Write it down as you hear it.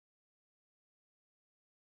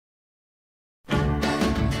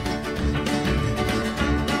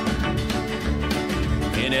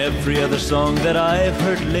Every other song that I've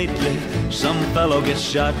heard lately, some fellow gets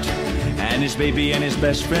shot, and his baby and his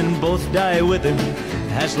best friend both die with him,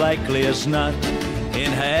 as likely as not.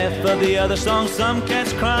 In half of the other songs, some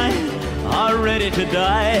cats crying are ready to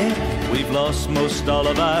die. We've lost most all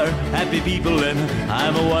of our happy people, and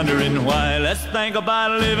I'm a-wondering why. Let's think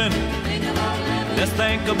about living. Let's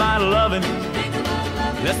think about loving.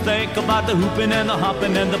 Let's think about the hooping and the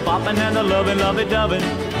hopping and the bopping and the loving, lovey-doving.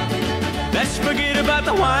 Let's forget about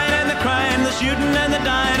the whine and the crying, the shooting and the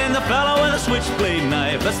dying, and the fellow with a switchblade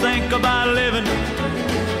knife. Let's think about living.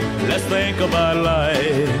 Let's think about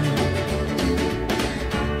life.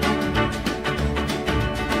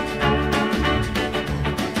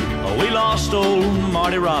 We lost old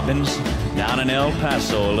Marty Robbins down in El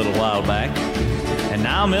Paso a little while back, and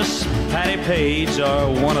now Miss Patty Page, or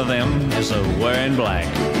one of them, is wearing black.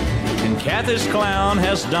 And Kathy's clown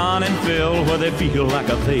has Don and Phil, where they feel like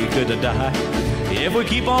they could die. If we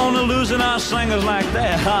keep on losing our singers like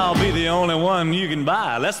that, I'll be the only one you can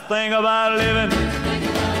buy. Let's think about living.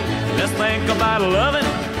 Let's think about loving.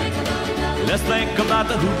 Let's think about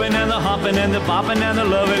the hooping and the hopping and the bopping and the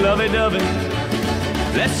lovey-dovey.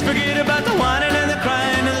 Let's forget about the whining and the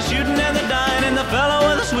crying and the shooting and the dying and the fellow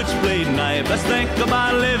with a switchblade knife. Let's think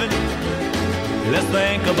about living. Let's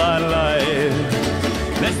think about life.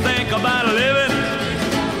 Let's think about living.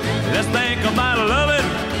 Let's think about loving.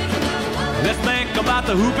 Let's think about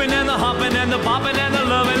the hooping and the hopping and the bopping and the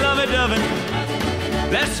lovey-dovey.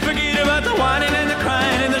 Let's forget about the whining and the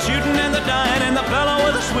crying and the shooting and the dying and the fellow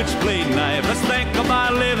with a switchblade knife. Let's think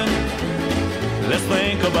about living. Let's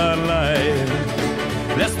think about life.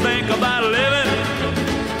 Let's think about living.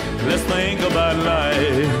 Let's think about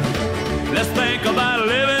life. Let's think about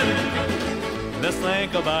living. Let's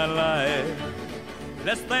think about life.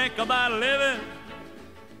 Let's think about living.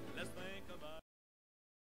 Let's think about...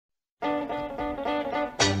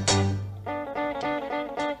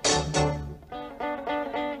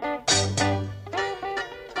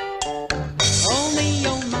 Oh me,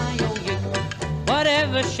 oh my, oh you,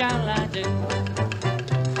 whatever shall I do?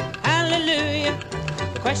 Hallelujah.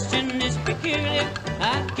 The question is peculiar,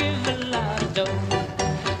 I'd give a lot of dough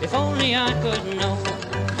if only I could know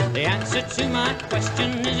the answer to my question.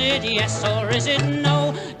 Is it yes or is it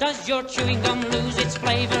no? Does your chewing gum lose its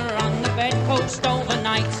flavor on the bedpost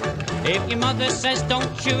overnight? If your mother says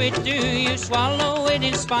don't chew it, do you swallow it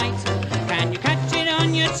in spite? Can you catch it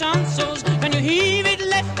on your tonsils? Can you heave it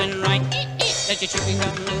left and right? Does your chewing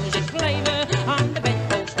gum lose its flavor on the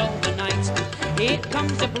bedpost overnight? Here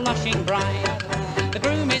comes the blushing bride, the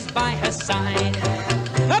groom is by her side.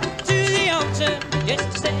 Up to the altar,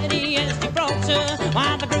 just steady as Gibraltar,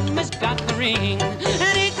 while the groom has got the ring,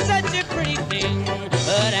 and it's such a pretty thing.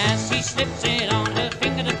 But as he slips it on her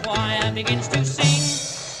finger, the choir begins to sing.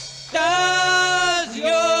 Does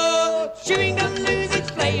your chewing gum lose its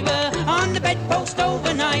flavor on the bedpost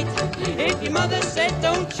overnight? If your mother said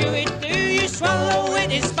don't chew it, do you swallow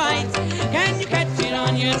it in spite? Can you catch it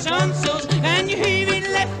on your tonsils? Can you heave it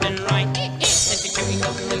left and right? Does your chewing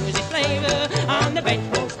gum lose its flavor on the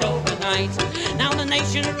bedpost overnight? Now the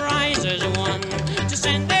nation rises one to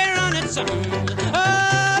send their honored sons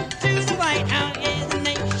up to the White House, yeah, the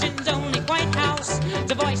nation's only White House,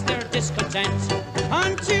 to voice their discontent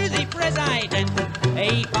unto the president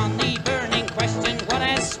upon the burning question, what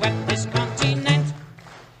has swept this continent?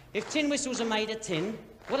 If tin whistles are made of tin,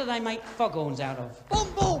 what do they make foghorns out of? Boom,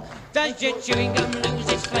 boom! Does your chewing gum lose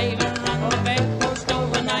its flavor on the bedpost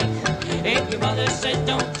overnight? If your mother says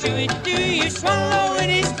don't chew it, do you swallow it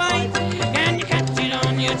in spite? Can you catch it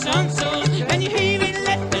on your tonsils? Can you heave it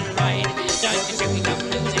left and right? Does your chewing gum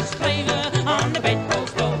lose its flavor on the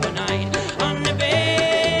bedpost overnight? On the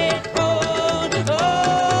bedpost overnight.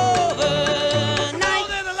 Oh,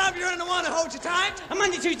 they're the love you're in the one to hold you tight. On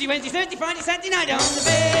Monday, Tuesday, Wednesday, Thursday, Friday, Saturday night on the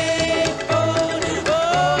bedpost overnight.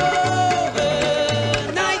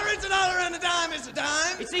 $1 is $1 and a dime is a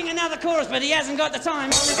dime. He'd sing another chorus, but he hasn't got the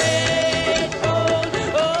time. On the bedpost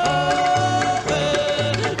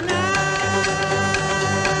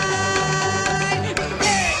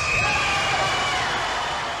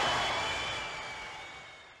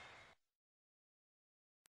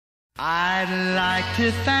I'd like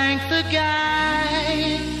to thank the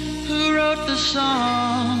guy who wrote the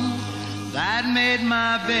song that made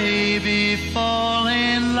my baby fall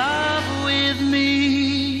in love with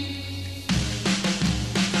me.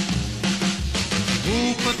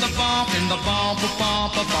 Who put the bump in the bump,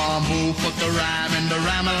 bump, bump? Who put the rhyme in the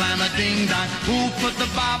rhyme-a-lama ding-dong? Who put the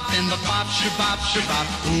bop in the bop, shabop, shabop?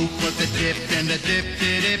 Who put the dip in the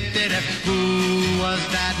dip-dip-dip-dip? Who was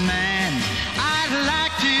that man? I'd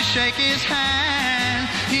like to shake his hand.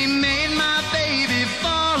 He made my baby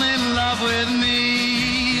fall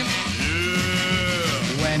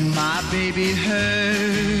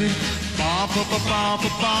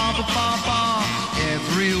ba-ba-ba-ba-ba-ba-ba.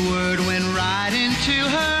 Every word went right into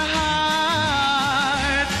her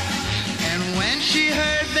heart. And when she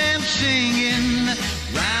heard them singing,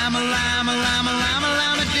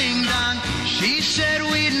 Ram-a-lam-a-lam-a-lam-a-lam-a-lam-a-ding-dong, she said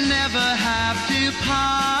we'd never have to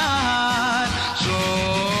part. So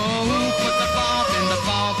who put the bop in the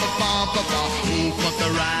bop-a-bop-a-bop? Who put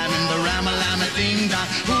the rhyme in the ram-a-lam-a-ding-dong?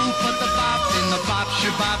 Who put the bop in the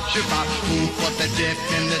bop-sha-bop-sha-bop? Who put the dip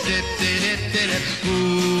in the dip-dip-dip-dip?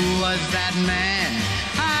 Who was that man?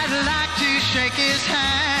 I'd like to shake his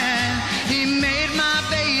hand. He made my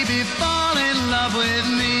baby fall in love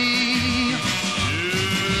with me.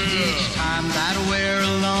 Each time that we're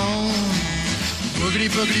alone, boogity,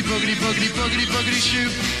 boogity, boogity, boogity, boogity, boogity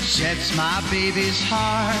shoot sets my baby's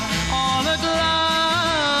heart all aglow.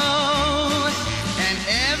 And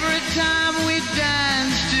every time we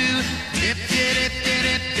dance to dip, dip, dip,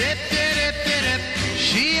 dip, dip, dip, dip, dip,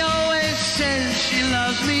 she always says she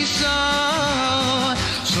loves me so.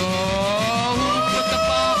 So who put the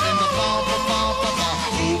bop in the bop-a-bop-a-bop?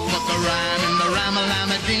 Who put the rhyme in the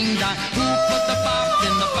ram-a-lam-a-ding-dong? Who put the bop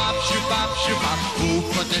in the bop-shoo-bop-shoo-bop? Who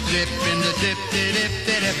put the dip in the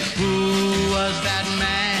dip-dip-dip-dip? Who was that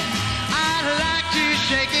man? I'd like to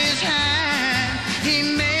shake his hand.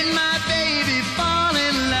 He made my baby fall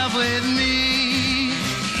in love with me.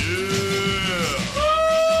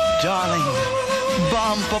 Yeah. Darling,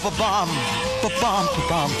 bum-ba-ba-bum,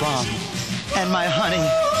 ba-bum-ba-bum-bum. And my honey,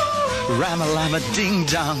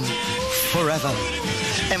 ram-a-lam-a-ding-dong, forever.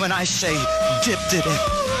 And when I say dip-dip-dip,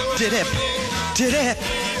 dip-dip, dip-dip,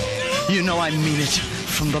 you know I mean it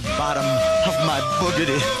from the bottom of my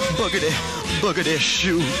boogity, boogity, boogity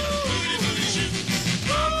shoe.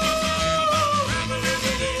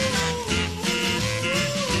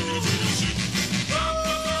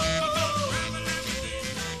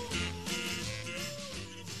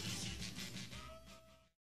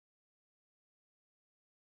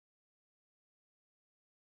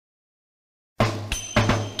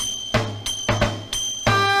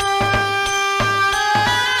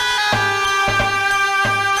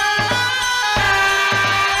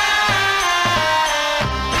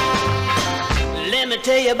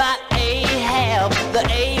 Tell you about Ahab, the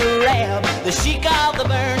Arab, the sheik of the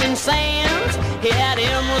burning sands. He had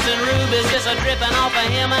emeralds and rubies just a dripping off of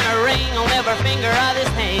him, and a ring on every finger of his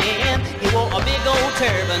hand. He wore a big old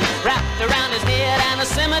turban wrapped around his head and a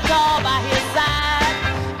scimitar by his side.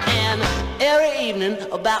 And every evening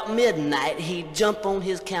about midnight he'd jump on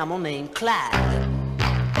his camel named Clyde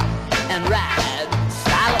and ride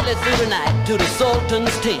silently through the night to the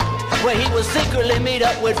Sultan's tent, where he would secretly meet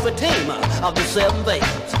up with Fatima of the Seven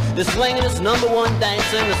Veils, the swingin'est #1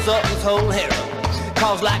 dancer in the Sultan's whole harem.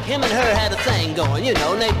 Cause like him and her had a thing going, you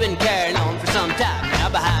know, and they'd been carrying on for some time now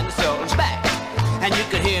behind the Sultan's back. And you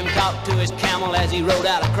could hear him talk to his camel as he rode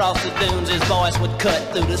out across the dunes. His voice would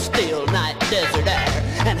cut through the still night desert air,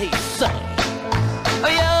 and he'd say, oh,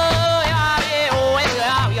 yeah.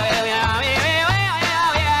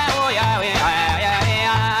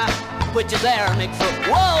 Which is Aramaic for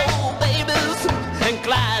whoa, babies, and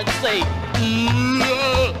Clyde say,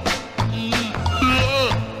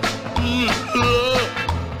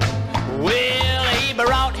 Well, he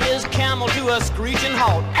brought his camel to a screeching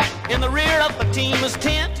halt in the rear of Fatima's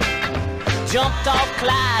tent. Jumped off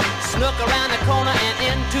Clyde, snuck around the corner and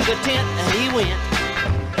into the tent, and he went.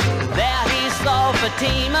 There he saw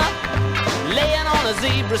Fatima laying on a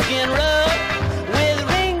zebra skin rug with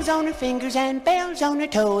rings on her fingers and bells on her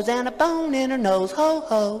toes and a bone in her nose, ho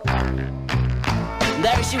ho.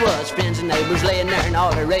 There she was, friends and neighbors, laying there in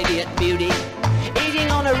all her radiant beauty,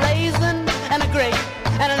 eating on a raisin and a grape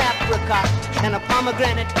and an apricot and a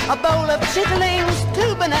pomegranate, a bowl of chitterlings,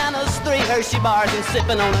 2 bananas, 3 Hershey bars, and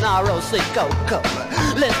sipping on an ROC Coca-Cola,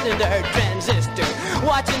 listening to her transistor,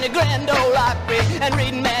 watching the Grand Ole Opry and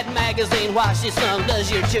reading Mad Magazine while she sung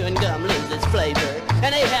Does Your Chewing Gum Lose Its Flavor?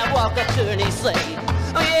 And Ahab walked up to her and he said,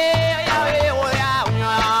 oh yeah, yeah, yeah, oh, yeah,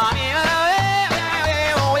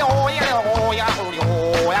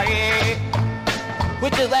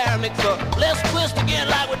 which is Aramaic for let's twist again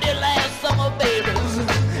like we did last summer, babies.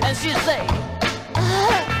 And she'd say,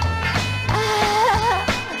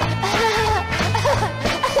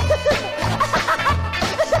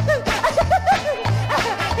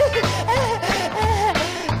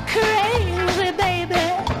 crazy, baby.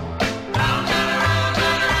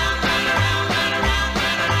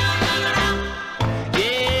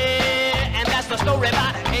 Yeah, and that's the story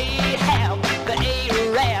about Ahab, the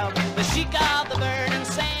Arab, the sheik of the burning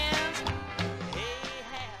sands.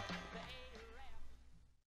 Ahab.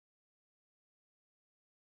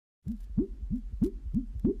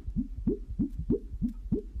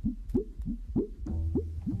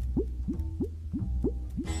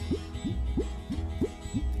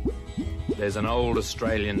 there's an old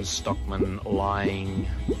Australian stockman lying,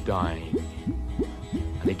 dying.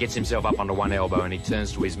 And he gets himself up onto one elbow and he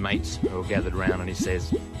turns to his mates who are gathered round and he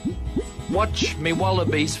says, "Watch me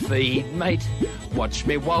wallabies feed, mate. Watch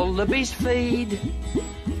me wallabies feed.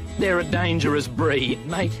 They're a dangerous breed,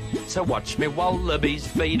 mate. So watch me wallabies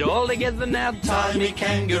feed. All together now. Tie me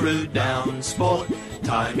kangaroo down, sport.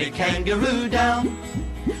 Tie me kangaroo down.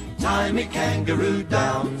 Tie me kangaroo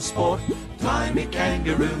down, sport. Tie me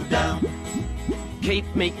kangaroo down.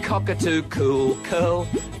 Keep me cockatoo cool, curl.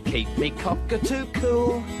 Keep me cockatoo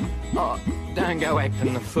cool. Oh, don't go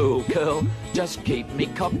acting the fool, curl. Just keep me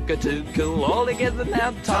cockatoo cool. All together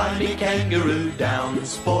now. Tie me kangaroo down,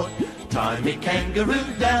 sport. Tie me kangaroo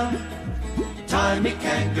down. Tie me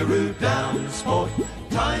kangaroo down, sport.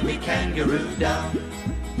 Tie me kangaroo down.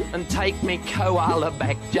 And take me koala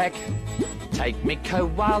back, Jack. Take me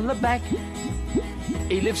koala back.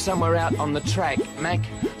 He lives somewhere out on the track, Mac.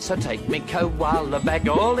 So take me koala back.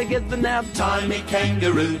 All together now. Tie me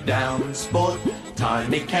kangaroo down, sport. Tie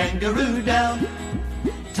me kangaroo down.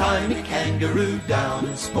 Tie me kangaroo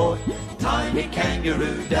down, sport. Tie me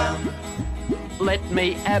kangaroo down. Let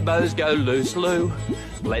me abos go loose, Lou.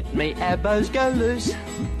 Let me abos go loose.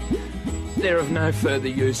 They're of no further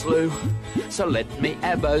use, Lou. So let me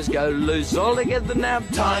abos go loose. All together now.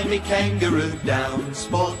 Tie me kangaroo down,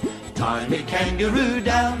 sport. Tie me kangaroo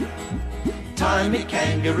down. Tie me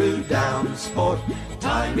kangaroo down, sport.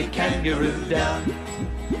 Tie me kangaroo down.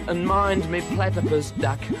 And mind me platypus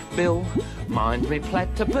duck, Bill. Mind me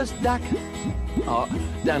platypus duck. Oh,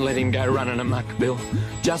 don't let him go running amok, Bill.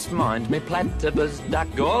 Just mind me platypus duck.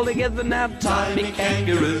 All together now. Tie me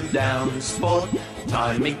kangaroo down, sport.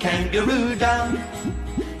 Tie me kangaroo down.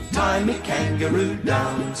 Tie me kangaroo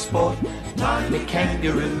down, sport. Tie me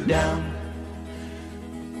kangaroo down.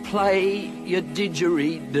 Play your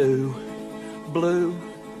didgeridoo, Blue.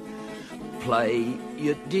 Play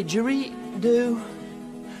your didgeridoo.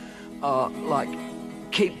 Oh, like,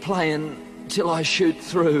 keep playing till I shoot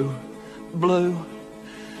through, Blue.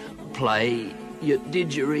 Play your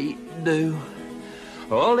didgeridoo.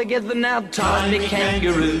 All together now. Tie me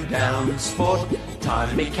kangaroo down, sport.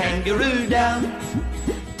 Tie me kangaroo down.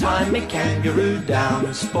 Tie me kangaroo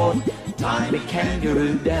down, sport. Tie me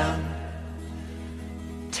kangaroo down.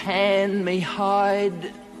 Tan me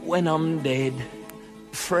hide when I'm dead,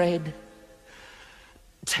 Fred.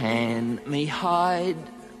 Tan me hide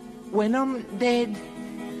when I'm dead.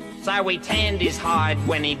 So we tanned his hide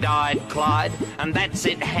when he died, Clyde, and that's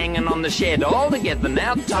it hanging on the shed. All together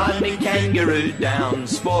now. Tie me kangaroo down,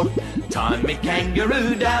 sport. Tie me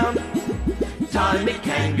kangaroo down. Tie me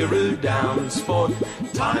kangaroo down, sport.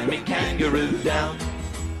 Tie me kangaroo down.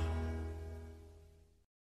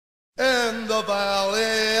 In the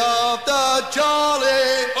valley of the jolly,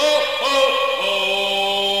 oh, oh, oh.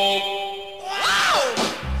 Wow!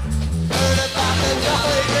 Heard about the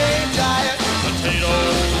jolly green giant.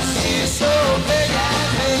 Potatoes. He's so big and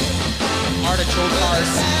mean. Artichoke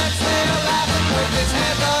hearts. Still laughing with his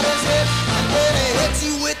hands on his hips, and then he hits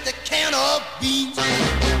you with the can of beans.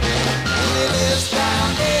 He lives down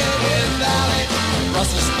in his valley.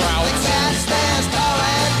 Brussels sprouts. The cat stands tall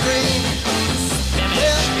and green.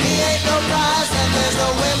 He ain't no prize, and there's no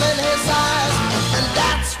women his size, and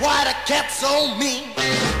that's why the cat's so mean.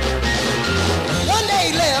 One day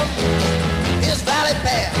he left his valley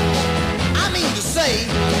path. I mean to say,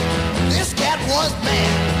 this cat was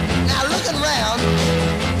mad. Now looking round,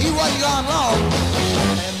 he wasn't gone long,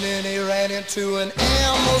 and then he ran into an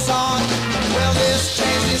Amazon. Well, this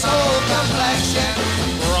changed his whole complexion.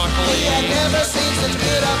 Broccoli. He had never seen such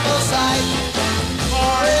beautiful sight.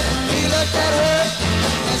 For it, he looked at her,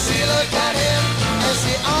 and she looked at him, and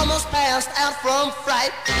she almost passed out from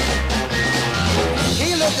fright.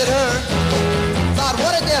 He looked at her, thought,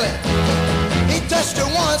 what a dilly. He touched her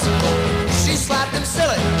once, she slapped him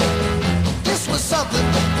silly. This was something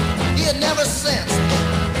he had never sensed.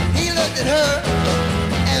 He looked at her,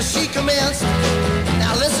 and she commenced.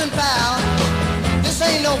 Now listen, pal, this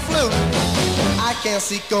ain't no fluke. I can't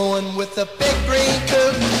see going with the big green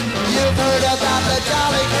coot. You've heard about the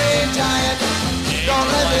jolly green giant. Don't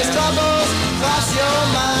let his troubles cross your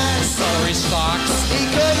mind. Celery stalks. He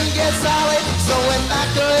couldn't get solid, so went back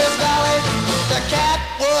to his valley. The cat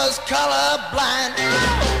was colorblind.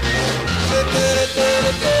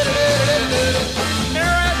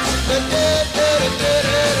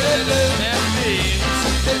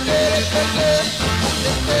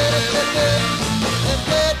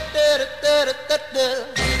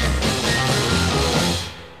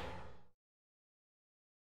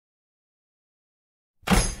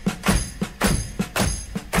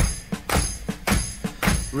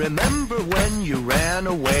 Remember when you ran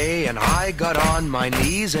away and I got on my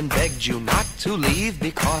knees and begged you not to leave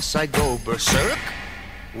because I'd go berserk?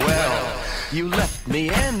 Well, you left me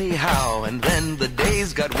anyhow, and then the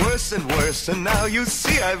days got worse and worse, and now you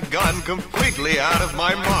see I've gone completely out of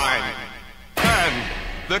my mind. And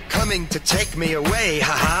they're coming to take me away,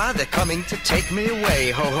 ha-ha, they're coming to take me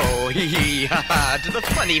away, ho-ho, hee-hee, ha-ha, to the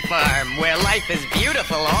funny farm where life is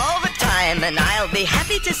beautiful all the time, and I'll be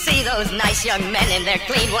happy to see those nice young men in their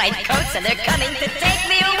clean white coats, and they're coming to take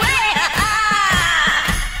me away, ha-ha!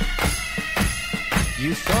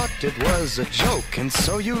 You thought it was a joke, and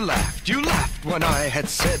so you laughed. You laughed when I had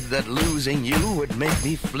said that losing you would make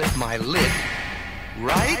me flip my lid.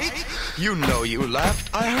 Right? You know you laughed.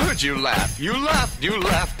 I heard you laugh. You laughed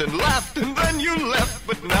and laughed, and then you left.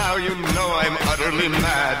 But now you know I'm utterly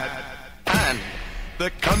mad. And they're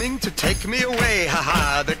coming to take me away,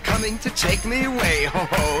 ha-ha. They're coming to take me away,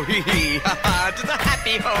 ho-ho, hee-hee, ha-ha. To the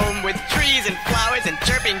happy home with trees and flowers and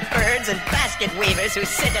chirping birds and basket weavers who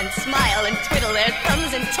sit and smile and twiddle their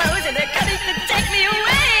thumbs and toes, and they're coming to take me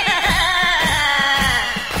away, ha-ha.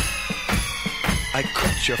 I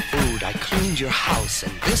cooked your food, I cleaned your house,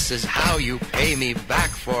 and this is how you pay me back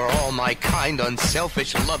for all my kind,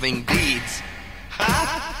 unselfish, loving deeds.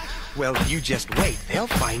 Ha? Well, you just wait, they'll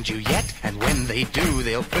find you yet, and when they do,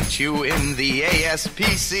 they'll put you in the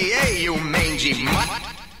ASPCA, you mangy mutt.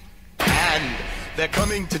 And they're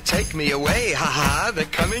coming to take me away, ha-ha, they're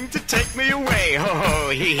coming to take me away,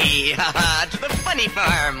 ho-ho, hee-hee, ha-ha, to the funny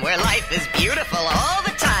farm where life is beautiful all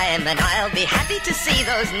the time, and I'll be happy to see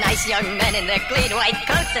those nice young men in their clean white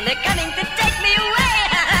coats, and they're coming to take me away,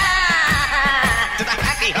 ha-ha, to the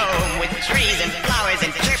happy home with trees and flowers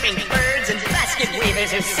and chirping birds and basket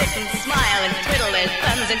weavers who sit and smile and twiddle their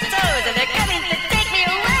thumbs and toes, and they're coming to take me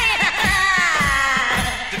away,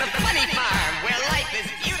 ha-ha, to the funny farm where life is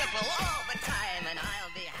beautiful all the time, and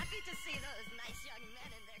I'll be happy to see those nice young men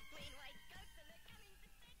in their clean white coats, and they're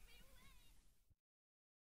coming to take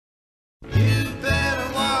me away. You better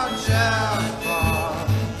watch out for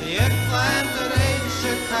the eggplant that ain't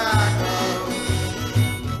Chicago,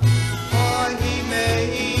 or he may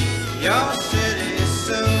eat your city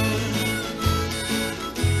soon.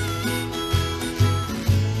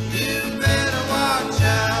 You better watch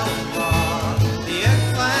out for the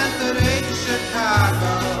eggplant that ain't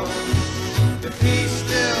Chicago. If he's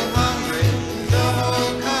still hungry, the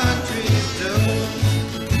whole country's doomed.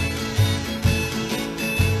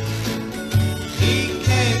 He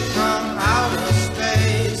came from outer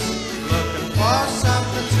space, looking for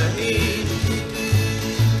something to eat.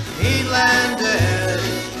 He landed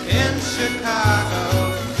in Chicago.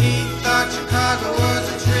 He thought Chicago was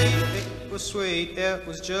a treat. It was sweet, it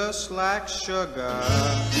was just like sugar.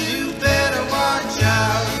 You better watch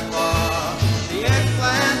out for the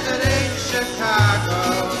eggplant that ain't Chicago,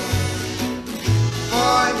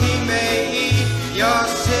 for he may eat your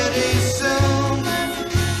city soon.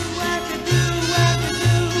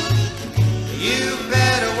 You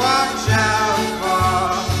better watch out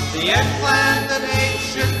for the eggplant that ain't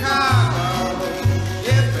Chicago.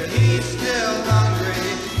 If he's still hungry,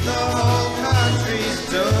 the whole country's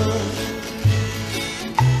doomed.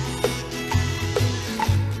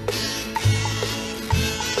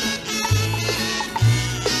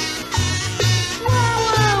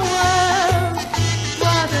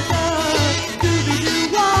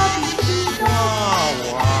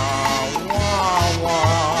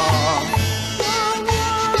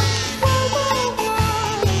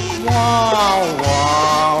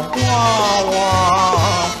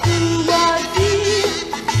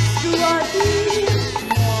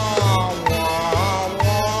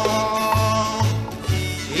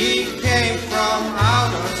 He came from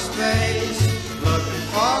outer space, looking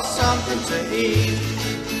for something to eat.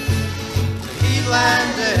 He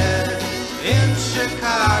landed in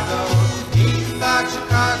Chicago. He thought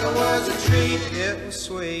Chicago was a treat. It was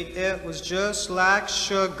sweet, it was just like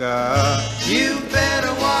sugar. You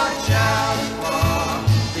better watch out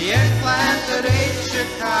for the eggplant that ain't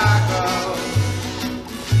Chicago,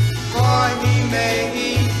 for he may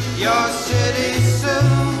eat your city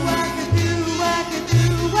soon. Wackadoo,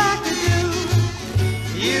 wackadoo, wackadoo.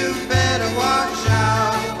 You better watch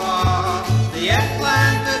out for the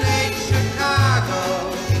eggplant that ain't Chicago.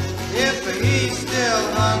 If he's still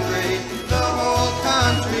hungry, the whole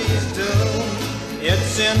country's doomed.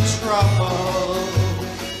 It's in trouble.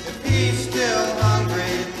 If he's still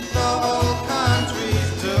hungry, the whole country's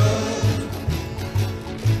doomed.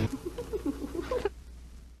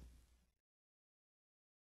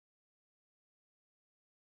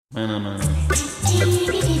 Mah-na-mah-na.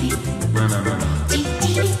 Mah-na-mah-na.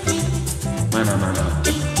 Mah-na-mah-na.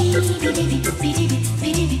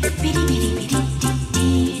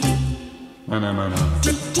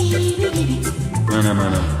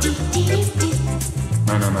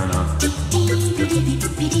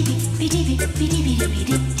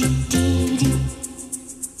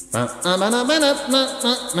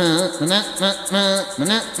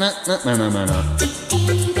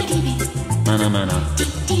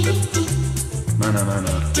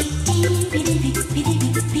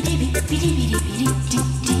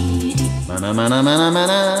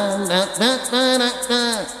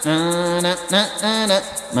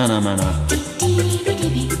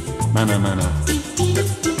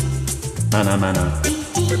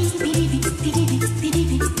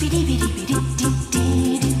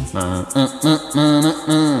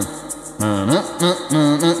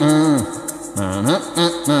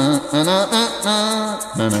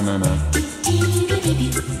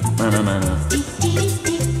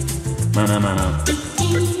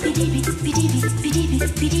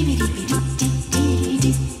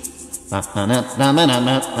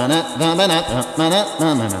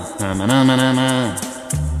 mah-na-mah-na